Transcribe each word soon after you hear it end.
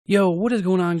Yo, what is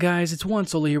going on, guys? It's Juan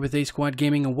Solo here with ASQD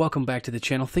Gaming, and welcome back to the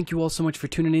channel. Thank you all so much for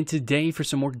tuning in today for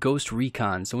some more Ghost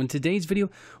Recon. So in today's video,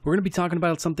 we're going to be talking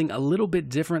about something a little bit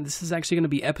different. This is actually going to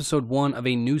be episode 1 of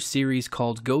a new series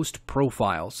called Ghost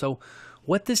Profile. So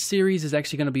what this series is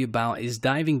actually going to be about is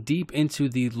diving deep into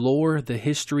the lore, the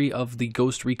history of the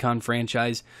Ghost Recon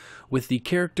franchise with the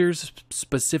characters,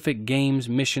 specific games,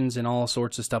 missions, and all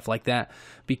sorts of stuff like that,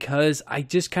 because I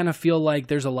just kind of feel like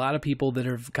there's a lot of people that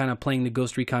are kind of playing the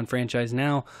Ghost Recon franchise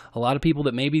now. A lot of people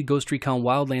that maybe Ghost Recon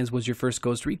Wildlands was your first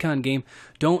Ghost Recon game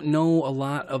don't know a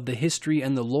lot of the history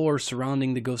and the lore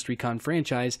surrounding the Ghost Recon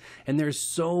franchise, and there's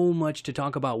so much to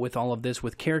talk about with all of this,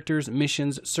 with characters,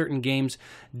 missions, certain games,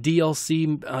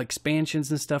 DLC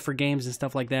expansions and stuff for games and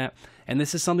stuff like that. And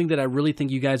this is something that I really think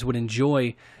you guys would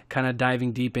enjoy, kind of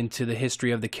diving deep into the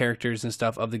history of the characters and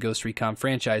stuff of the Ghost Recon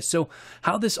franchise. So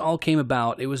how this all came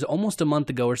about, it was almost a month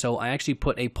ago or so. I actually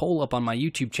put a poll up on my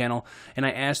YouTube channel, and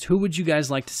I asked, who would you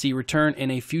guys like to see return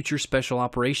in a future special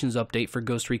operations update for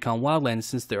Ghost Recon Wildlands,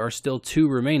 since there are still 2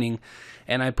 remaining.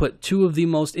 And I put 2 of the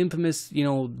most infamous,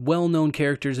 well-known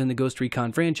characters in the Ghost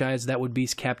Recon franchise. That would be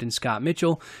Captain Scott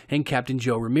Mitchell and Captain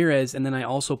Joe Ramirez. And then I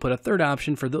also put a third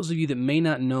option for those of you that may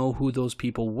not know who those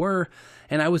people were.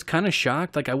 And I was kind of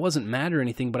shocked. Like, I wasn't mad or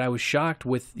anything, but I was shocked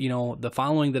with, the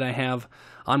following that I have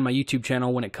on my YouTube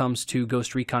channel when it comes to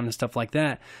Ghost Recon and stuff like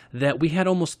that, that we had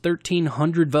almost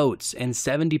 1,300 votes, and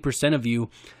 70% of you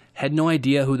had no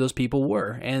idea who those people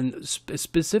were. And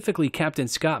specifically Captain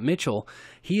Scott Mitchell,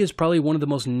 he is probably one of the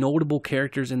most notable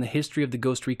characters in the history of the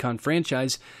Ghost Recon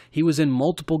franchise. He was in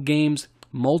multiple games,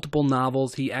 multiple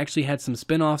novels. He actually had some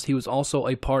spin-offs. He was also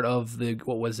a part of the,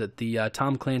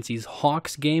 Tom Clancy's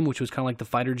Hawks game, which was kind of like the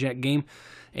fighter jet game.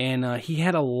 And he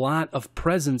had a lot of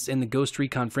presence in the Ghost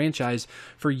Recon franchise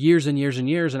for years and years and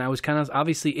years. And I was kind of,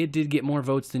 obviously, it did get more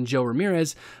votes than Joe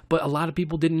Ramirez, but a lot of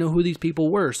people didn't know who these people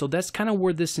were. So that's kind of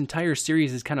where this entire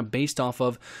series is kind of based off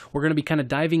of. We're going to be kind of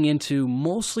diving into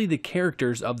mostly the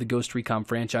characters of the Ghost Recon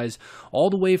franchise, all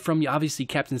the way from, obviously,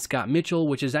 Captain Scott Mitchell,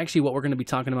 which is actually what we're going to be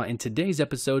talking about in today's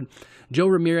episode. Joe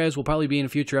Ramirez will probably be in a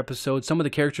future episode. Some of the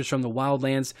characters from the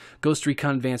Wildlands, Ghost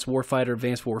Recon Advanced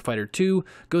Warfighter 2,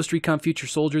 Ghost Recon Future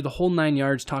Soldier, the whole 9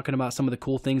 yards, talking about some of the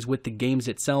cool things with the games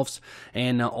itself,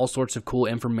 and all sorts of cool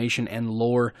information and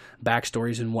lore,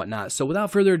 backstories, and whatnot. So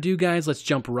without further ado, guys, let's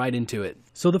jump right into it.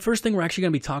 So the first thing we're actually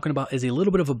going to be talking about is a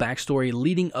little bit of a backstory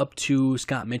leading up to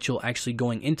Scott Mitchell actually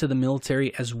going into the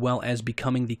military, as well as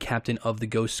becoming the captain of the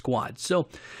Ghost Squad. So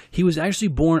he was actually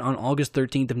born on August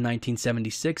 13th of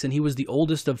 1976, and he was the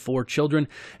oldest of 4 children,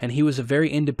 and he was a very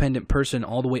independent person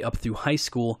all the way up through high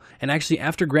school. And actually,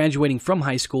 after graduating from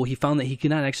high school, he found that he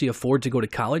could not actually afford to go to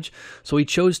college, so he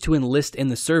chose to enlist in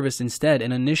the service instead.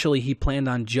 And initially, he planned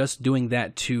on just doing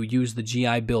that to use the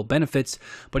GI Bill benefits,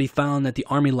 but he found that the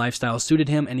Army lifestyle suited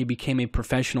him, and he became a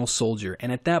professional soldier.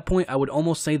 And at that point, I would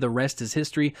almost say the rest is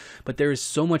history, but there is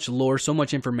so much lore, so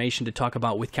much information to talk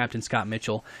about with Captain Scott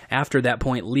Mitchell after that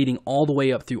point, leading all the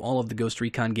way up through all of the Ghost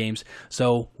Recon games,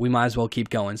 so we might as well keep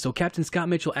going. So Captain Scott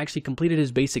Mitchell actually completed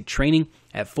his basic training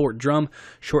at Fort Drum.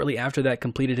 Shortly after that,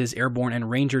 completed his airborne and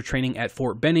ranger training at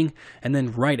Fort Benning, and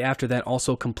then right after that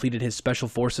also completed his Special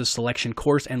Forces selection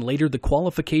course, and later the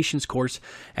qualifications course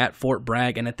at Fort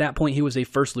Bragg. And at that point, he was a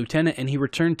first lieutenant, and he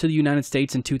returned to the United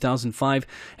States in 2005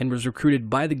 and was recruited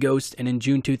by the Ghost, and in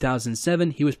June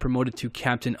 2007, he was promoted to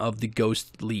captain of the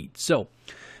Ghost Lead. So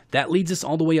that leads us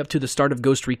all the way up to the start of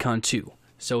Ghost Recon 2.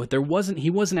 So he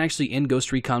wasn't actually in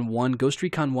Ghost Recon 1. Ghost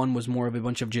Recon 1 was more of a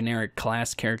bunch of generic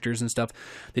class characters and stuff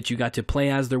that you got to play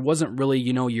as. There wasn't really,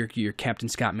 your Captain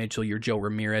Scott Mitchell, your Joe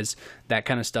Ramirez, that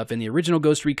kind of stuff in the original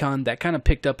Ghost Recon. That kind of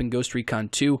picked up in Ghost Recon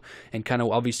 2 and kind of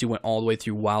obviously went all the way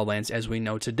through Wildlands as we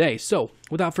know today. So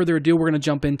without further ado, we're going to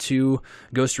jump into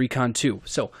Ghost Recon 2.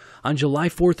 So on July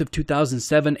 4th of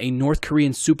 2007, a North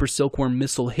Korean Super Silkworm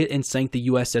missile hit and sank the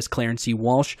USS Clarence C.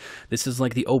 Walsh. This is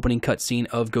like the opening cutscene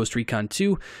of Ghost Recon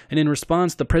 2. And in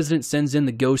response, the president sends in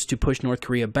the Ghost to push North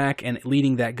Korea back, and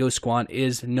leading that Ghost Squad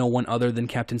is no one other than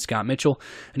Captain Scott Mitchell.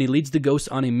 And he leads the Ghost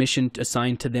on a mission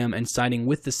assigned to them and siding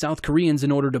with the South Koreans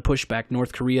in order to push back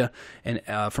North Korea and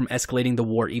from escalating the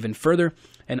war even further.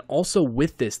 And also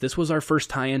with this was our first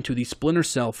tie-in to the Splinter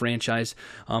Cell franchise.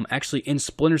 Actually, in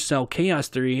Splinter Cell Chaos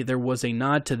Theory, there was a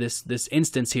nod to this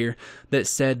instance here that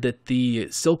said that the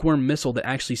Silkworm missile that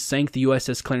actually sank the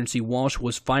USS Clarence C. Walsh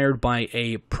was fired by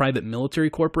a private military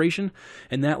corporation.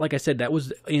 And that, like I said, that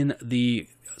was in the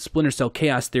Splinter Cell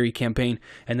Chaos Theory campaign,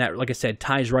 and that, like I said,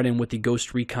 ties right in with the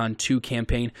Ghost Recon 2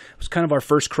 campaign. It was kind of our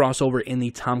first crossover in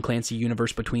the Tom Clancy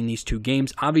universe between these 2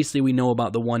 games. Obviously, we know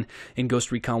about the one in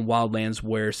Ghost Recon Wildlands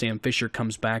where Sam Fisher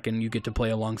comes back and you get to play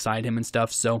alongside him and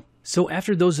stuff, so So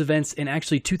after those events, in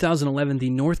actually 2011, the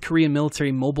North Korean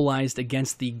military mobilized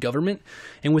against the government,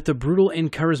 and with the brutal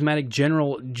and charismatic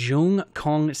General Jung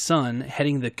Kong-sun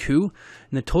heading the coup,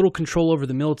 and the total control over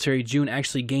the military, Jun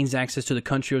actually gains access to the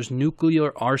country's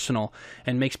nuclear arsenal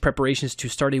and makes preparations to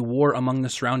start a war among the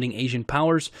surrounding Asian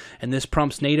powers, and this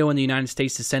prompts NATO and the United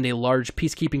States to send a large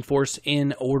peacekeeping force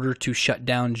in order to shut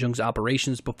down Jung's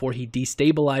operations before he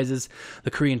destabilizes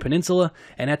the Korean peninsula.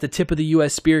 And at the tip of the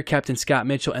U.S. spear, Captain Scott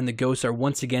Mitchell and the Ghosts are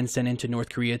once again sent into North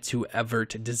Korea to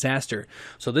avert disaster.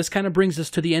 So this kind of brings us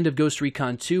to the end of Ghost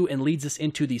Recon 2 and leads us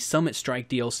into the Summit Strike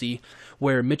DLC,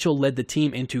 where Mitchell led the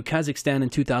team into Kazakhstan in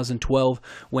 2012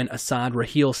 when Assad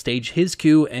Rahil staged his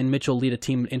coup, and Mitchell led a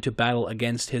team into battle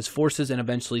against his forces and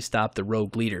eventually stopped the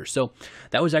rogue leader. So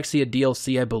that was actually a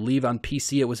DLC, I believe. On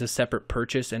PC it was a separate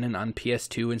purchase, and then on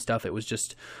PS2 and stuff it was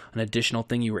just an additional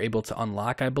thing you were able to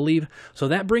unlock, I believe. So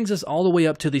that brings us all the way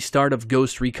up to the start of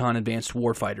Ghost Recon Advanced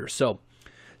Warfighter. So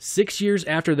 6 years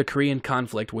after the Korean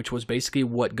conflict, which was basically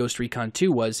what Ghost Recon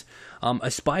 2 was,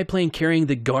 a spy plane carrying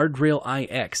the Guardrail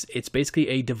IX. It's basically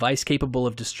a device capable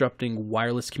of disrupting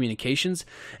wireless communications,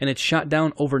 and it's shot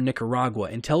down over Nicaragua.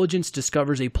 Intelligence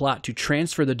discovers a plot to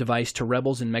transfer the device to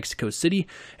rebels in Mexico City,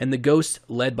 and the Ghosts,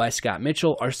 led by Scott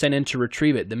Mitchell, are sent in to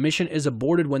retrieve it. The mission is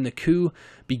aborted when the coup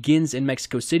begins in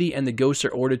Mexico City, and the Ghosts are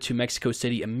ordered to Mexico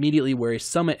City immediately, where a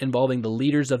summit involving the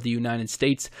leaders of the United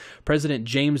States, President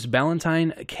James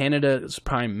Ballantyne, Canada's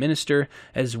Prime Minister,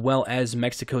 as well as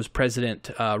Mexico's President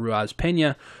Ruiz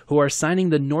Peña, who are signing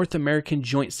the North American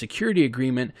Joint Security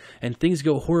Agreement, and things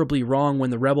go horribly wrong when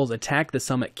the rebels attack the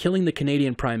summit, killing the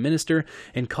Canadian Prime Minister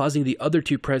and causing the other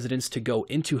two presidents to go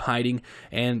into hiding,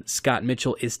 and Scott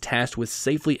Mitchell is tasked with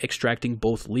safely extracting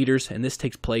both leaders, and this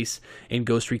takes place in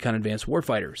Ghost Recon Advanced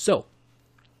Warfighter. So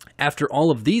after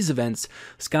all of these events,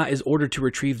 Scott is ordered to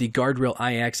retrieve the Guardrail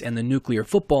IX and the nuclear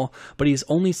football, but he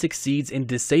only succeeds in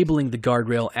disabling the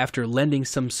Guardrail after lending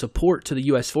some support to the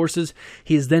U.S. forces.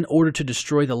 He is then ordered to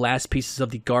destroy the last pieces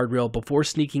of the Guardrail before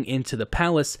sneaking into the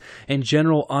palace, and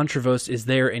General Entrevos is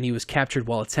there, and he was captured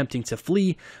while attempting to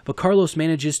flee, but Carlos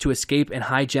manages to escape and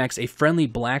hijacks a friendly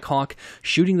Black Hawk,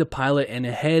 shooting the pilot in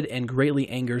the head, and greatly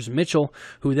angers Mitchell,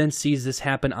 who then sees this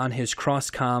happen on his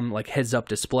cross-comm, like heads-up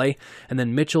display, and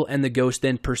then Mitchell and the Ghost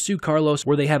then pursue Carlos,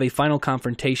 where they have a final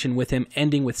confrontation with him,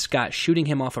 ending with Scott shooting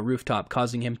him off a rooftop,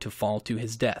 causing him to fall to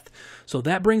his death. So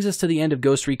that brings us to the end of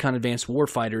Ghost Recon Advanced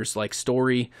Warfighter's like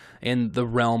story and the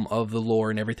realm of the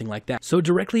lore and everything like that. So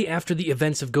directly after the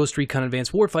events of Ghost Recon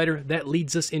Advanced Warfighter, that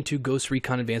leads us into Ghost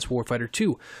Recon Advanced Warfighter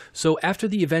 2. So after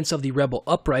the events of the Rebel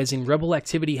Uprising, rebel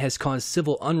activity has caused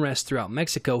civil unrest throughout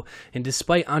Mexico, and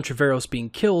despite Entreveros being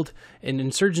killed, an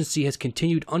insurgency has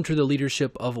continued under the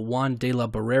leadership of Juan de la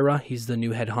Barrera. He's the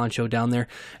new head honcho down there,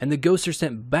 and the Ghosts are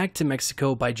sent back to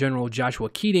Mexico by General Joshua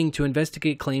Keating to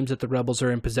investigate claims that the rebels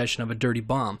are in possession of a dirty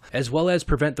bomb, as well as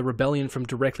prevent the rebellion from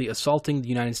directly assaulting the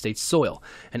United States soil.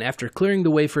 And after clearing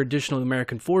the way for additional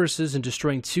American forces and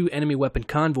destroying 2 enemy weapon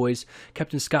convoys,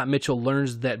 Captain Scott Mitchell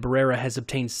learns that Barrera has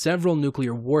obtained several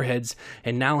nuclear warheads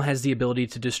and now has the ability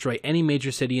to destroy any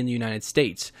major city in the United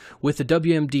States. With the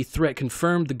WMD threat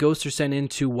confirmed, the Ghosts are sent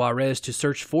into Juarez to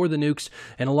search for the nukes,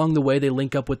 and along the way they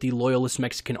link up with the loyalist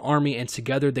Mexican army, and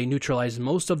together they neutralize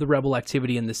most of the rebel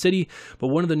activity in the city. But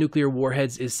one of the nuclear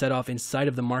warheads is set off inside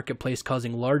of the marketplace,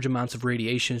 causing large amounts of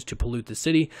radiations to pollute the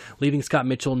city, leaving Scott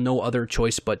Mitchell no other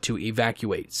choice but to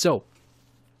evacuate. So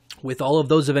with all of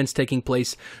those events taking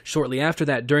place shortly after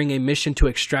that, during a mission to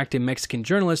extract a Mexican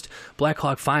journalist, Black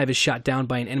Hawk 5 is shot down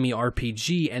by an enemy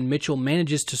RPG, and Mitchell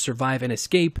manages to survive and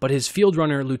escape, but his field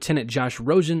runner, Lieutenant Josh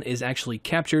Rosen, is actually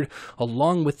captured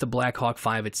along with the Black Hawk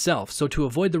 5 itself. So to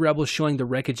avoid the rebels showing the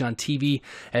wreckage on TV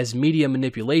as media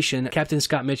manipulation, Captain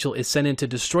Scott Mitchell is sent in to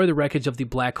destroy the wreckage of the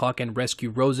Black Hawk and rescue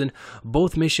Rosen.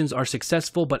 Both missions are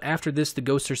successful, but after this, the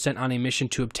Ghosts are sent on a mission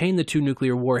to obtain the 2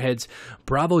 nuclear warheads.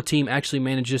 Bravo team actually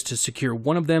manages to secure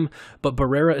one of them, but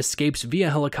Barrera escapes via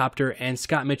helicopter, and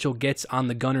Scott Mitchell gets on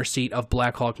the gunner seat of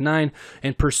Black Hawk 9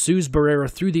 and pursues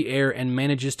Barrera through the air and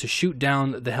manages to shoot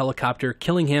down the helicopter,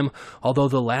 killing him, although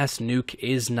the last nuke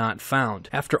is not found.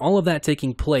 After all of that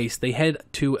taking place, they head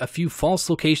to a few false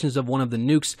locations of one of the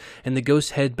nukes, and the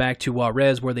Ghosts head back to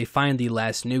Juarez, where they find the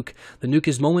last nuke. The nuke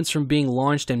is moments from being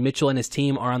launched, and Mitchell and his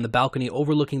team are on the balcony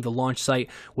overlooking the launch site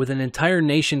with an entire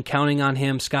nation counting on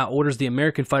him. Scott orders the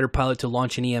American fighter pilot to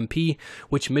launch an EMP,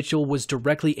 which Mitchell was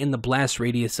directly in the blast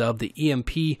radius of. The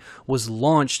EMP was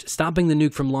launched, stopping the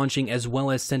nuke from launching, as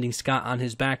well as sending Scott on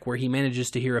his back, where he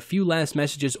manages to hear a few last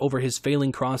messages over his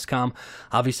failing cross-comm.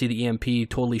 Obviously, the EMP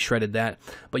totally shredded that,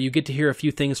 but you get to hear a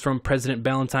few things from President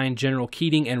Ballantyne, General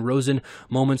Keating, and Rosen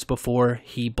moments before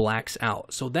he blacks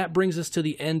out. So that brings us to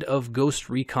the end of Ghost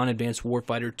Recon Advanced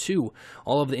Warfighter 2.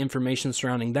 All of the information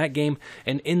surrounding that game,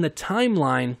 and in the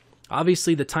timeline,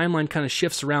 obviously the timeline kind of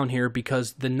shifts around here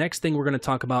because the next thing we're going to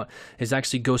talk about is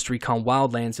actually Ghost Recon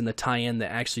Wildlands and the tie-in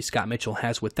that actually Scott Mitchell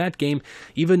has with that game.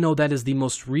 Even though that is the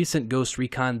most recent Ghost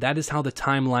Recon, that is how the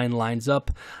timeline lines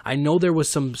up. I know there was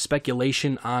some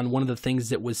speculation on one of the things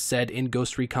that was said in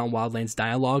Ghost Recon Wildlands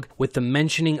dialogue with the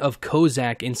mentioning of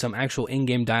Kozak in some actual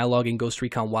in-game dialogue in Ghost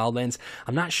Recon Wildlands.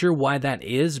 I'm not sure why that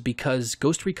is, because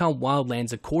Ghost Recon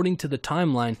Wildlands, according to the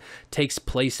timeline, takes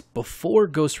place before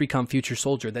Ghost Recon Future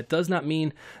Soldier. That does not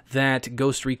mean that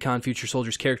Ghost Recon Future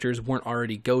Soldier's characters weren't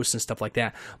already ghosts and stuff like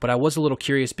that, but I was a little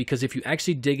curious because if you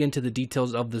actually dig into the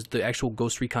details of the actual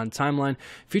Ghost Recon timeline,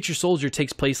 Future Soldier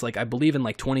takes place, like, I believe in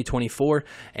like 2024,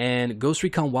 and Ghost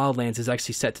Recon Wildlands is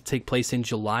actually set to take place in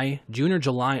June or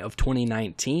July of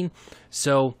 2019.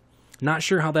 So not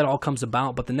sure how that all comes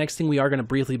about, but the next thing we are going to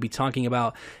briefly be talking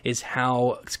about is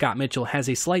how Scott Mitchell has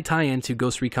a slight tie-in to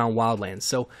Ghost Recon Wildlands.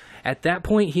 So at that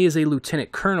point, he is a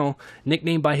lieutenant colonel,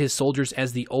 nicknamed by his soldiers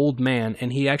as the Old Man,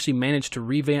 and he actually managed to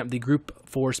revamp the Group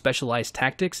for Specialized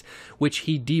Tactics, which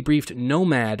he debriefed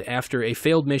Nomad after a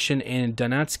failed mission in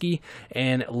Donetsk,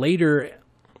 and later,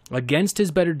 against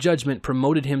his better judgment,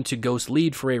 promoted him to Ghost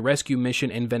Lead for a rescue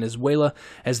mission in Venezuela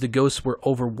as the Ghosts were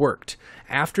overworked.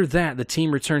 After that, the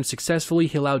team returned successfully.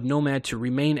 He allowed Nomad to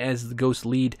remain as the Ghost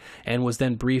Lead and was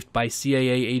then briefed by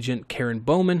CIA agent Karen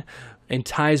Bowman and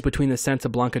ties between the Santa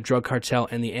Blanca drug cartel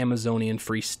and the Amazonian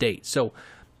Free State. So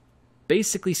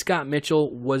basically, Scott Mitchell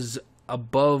was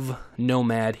above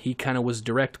Nomad. He kind of was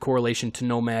direct correlation to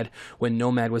Nomad when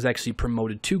Nomad was actually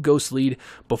promoted to Ghost Lead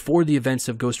before the events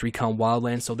of Ghost Recon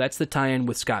Wildlands. So that's the tie-in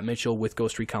with Scott Mitchell with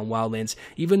Ghost Recon Wildlands.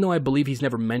 Even though I believe he's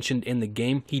never mentioned in the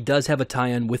game, he does have a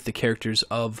tie-in with the characters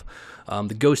of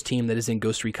the Ghost team that is in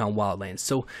Ghost Recon Wildlands.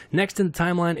 So next in the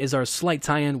timeline is our slight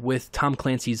tie-in with Tom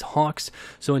Clancy's Hawks.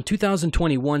 So in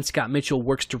 2021, Scott Mitchell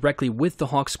works directly with the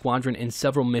Hawk Squadron in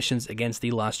several missions against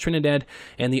the Lost Trinidad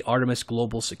and the Artemis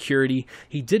Global Security.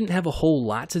 He didn't have a whole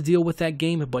lot to deal with that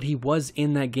game, but he was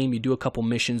in that game. You do a couple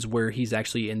missions where he's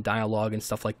actually in dialogue and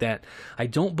stuff like that. I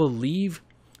don't believe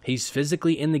he's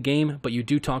physically in the game, but you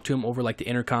do talk to him over like the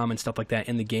intercom and stuff like that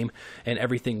in the game and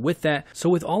everything with that. So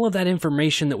with all of that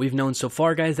information that we've known so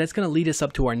far, guys, that's going to lead us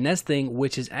up to our next thing,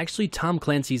 which is actually Tom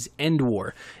Clancy's End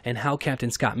War and how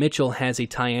Captain Scott Mitchell has a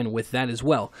tie-in with that as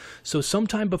well. So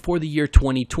sometime before the year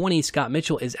 2020, Scott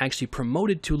Mitchell is actually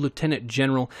promoted to Lieutenant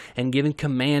General and given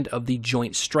command of the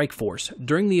Joint Strike Force.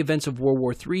 During the events of World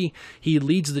War III, he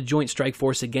leads the Joint Strike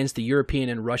Force against the European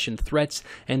and Russian threats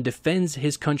and defends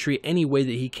his country any way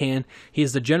that he can. He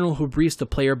is the general who briefs the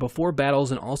player before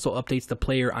battles and also updates the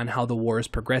player on how the war is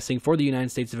progressing for the United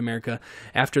States of America.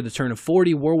 After the turn of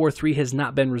 40, World War III has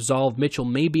not been resolved. Mitchell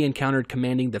may be encountered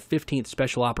commanding the 15th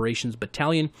Special Operations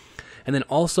Battalion. And then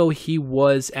also he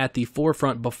was at the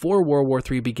forefront before World War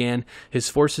III began. His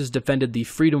forces defended the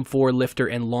Freedom 4 lifter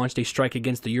and launched a strike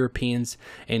against the Europeans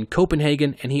in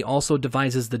Copenhagen, and he also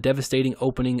devises the devastating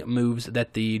opening moves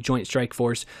that the Joint Strike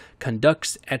Force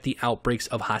conducts at the outbreaks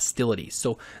of hostilities.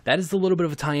 So that is a little bit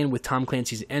of a tie-in with Tom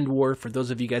Clancy's End War. For those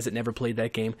of you guys that never played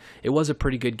that game, it was a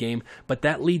pretty good game, but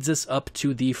that leads us up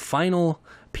to the final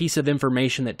piece of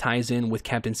information that ties in with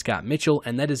Captain Scott Mitchell,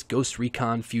 and that is Ghost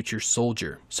Recon Future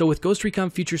Soldier. So with Ghost Recon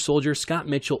Future Soldier, Scott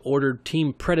Mitchell ordered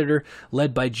Team Predator,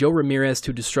 led by Joe Ramirez,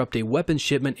 to disrupt a weapons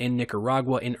shipment in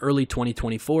Nicaragua in early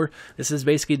 2024. This is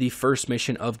basically the first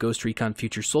mission of Ghost Recon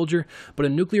Future Soldier, but a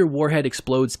nuclear warhead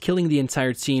explodes, killing the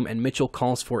entire team, and Mitchell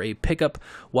calls for a pickup,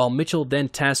 while Mitchell then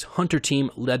tasks Hunter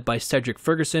Team, led by Cedric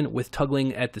Ferguson, with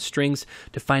tugging at the strings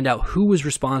to find out who was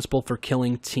responsible for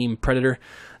killing Team Predator.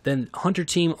 Then Hunter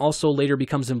Team also later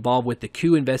becomes involved with the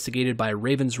coup investigated by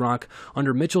Ravens Rock.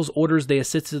 Under Mitchell's orders, they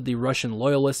assisted the Russian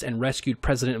loyalists and rescued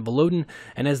President Volodin,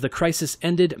 and as the crisis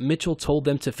ended, Mitchell told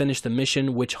them to finish the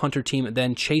mission, which Hunter Team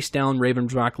then chased down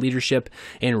Ravens Rock leadership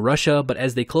in Russia. But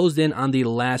as they closed in on the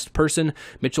last person,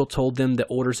 Mitchell told them that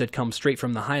orders had come straight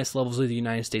from the highest levels of the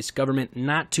United States government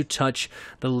not to touch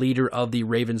the leader of the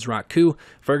Ravens Rock coup.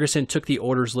 Ferguson took the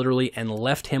orders literally and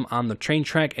left him on the train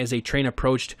track as a train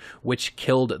approached, which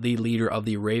killed the leader of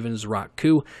the Ravens Rock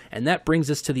coup. And that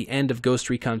brings us to the end of Ghost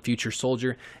Recon Future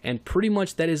Soldier, and pretty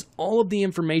much that is all of the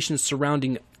information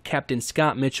surrounding Captain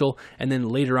Scott Mitchell, and then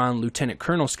later on Lieutenant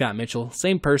Colonel Scott Mitchell.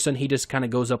 Same person, he just kind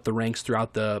of goes up the ranks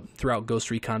throughout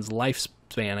Ghost Recon's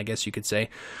lifespan, I guess you could say.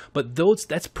 But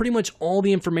that's pretty much all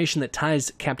the information that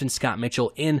ties Captain Scott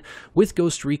Mitchell in with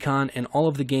Ghost Recon and all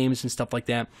of the games and stuff like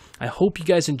that. I hope you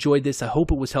guys enjoyed this. I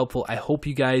hope it was helpful. I hope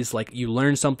you guys you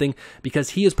learned something,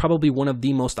 because he is probably one of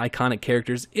the most iconic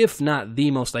characters, if not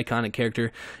the most iconic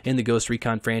character in the Ghost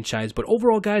Recon franchise. But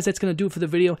overall, guys, that's going to do it for the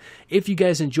video. If you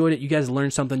guys enjoyed it, you guys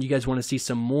learned something, you guys want to see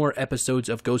some more episodes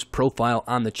of Ghost Profile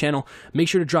on the channel, make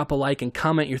sure to drop a like and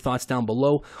comment your thoughts down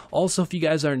below. Also, if you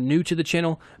guys are new to the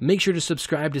channel, make sure to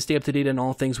subscribe to stay up to date on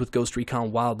all things with Ghost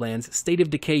Recon Wildlands, State of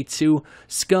Decay 2,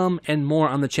 Scum, and more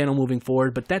on the channel moving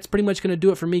forward. But that's pretty much going to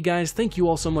do it for me, guys. Thank you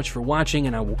all so much for watching,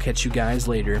 and I will catch you guys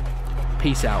later.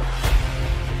 Peace out.